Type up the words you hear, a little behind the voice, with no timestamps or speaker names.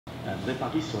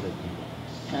répartis sur le livre.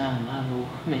 Ah, bravo.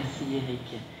 Merci,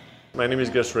 Eric. My name is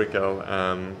Gus Reckel.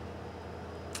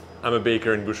 I'm a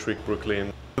baker in Bushwick,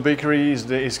 Brooklyn. The bakery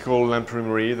is called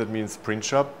L'Imprimerie, that means print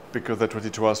shop, because that's what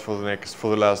it was for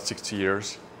the last 60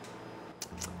 years.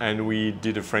 And we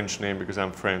did a French name because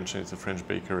I'm French, and it's a French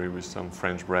bakery with some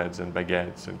French breads and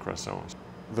baguettes and croissants.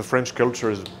 The French culture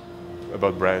is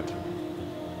about bread.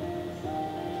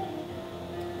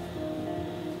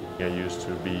 I used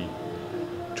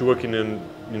to work in an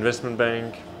investment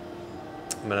bank,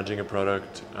 managing a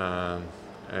product,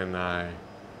 and I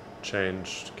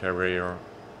changed career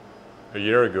a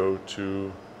year ago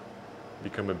to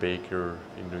become a baker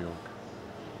in New York.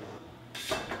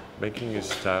 Banking is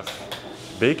tough.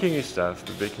 Baking is tough,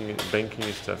 but banking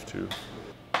is tough too.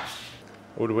 I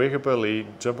would wake up early,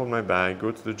 jump on my bike,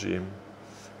 go to the gym,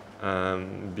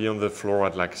 be on the floor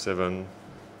at like 7,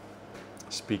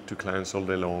 speak to clients all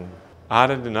day long. I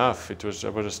hadn't enough. I was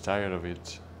just tired of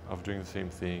it, of doing the same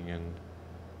thing, and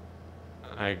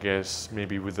I guess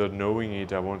maybe without knowing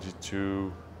it, I wanted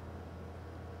to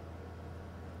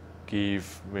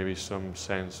give maybe some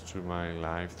sense to my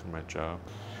life, to my job.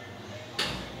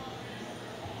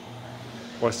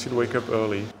 Well, I still wake up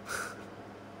early.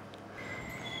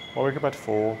 I wake up at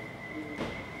 4,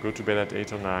 go to bed at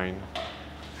 8 or 9,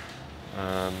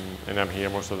 and I'm here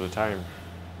most of the time.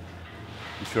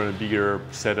 If you're in a bigger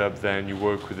setup, then you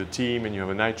work with a team and you have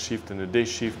a night shift and a day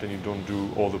shift and you don't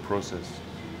do all the process.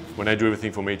 When I do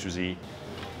everything from A to Z, you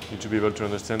need to be able to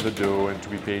understand the dough and to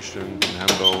be patient and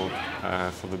humble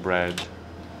for the bread.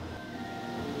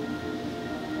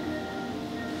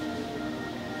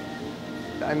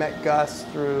 I met Gus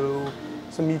through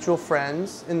some mutual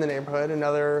friends in the neighborhood,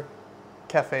 another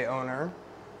cafe owner,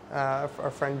 our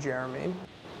friend Jeremy.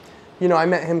 You know, I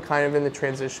met him kind of in the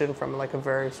transition from like a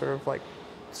very sort of like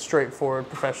straightforward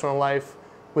professional life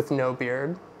with no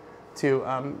beard to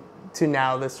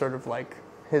now this sort of like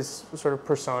his sort of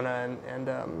persona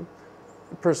and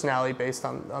personality based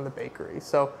on the bakery.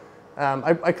 So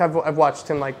I've watched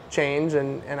him like change,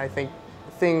 and I think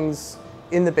things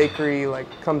in the bakery like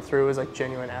come through as like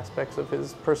genuine aspects of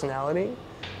his personality.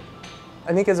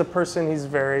 I think as a person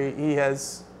he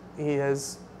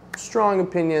has strong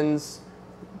opinions,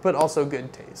 but also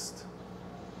good taste.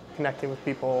 Connecting with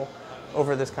people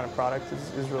over this kind of product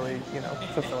is really, you know,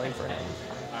 fulfilling for him.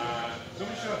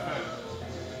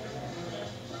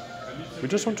 We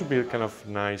just want to be a kind of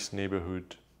nice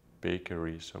neighborhood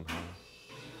bakery somehow.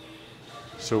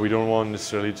 So we don't want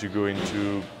necessarily to go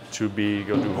into too big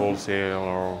or do wholesale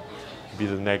or be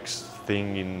the next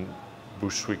thing in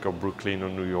Bushwick or Brooklyn or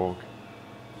New York.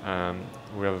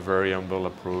 We have a very humble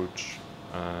approach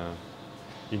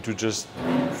into just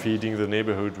feeding the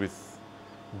neighborhood with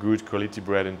good quality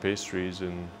bread and pastries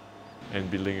and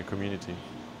building a community.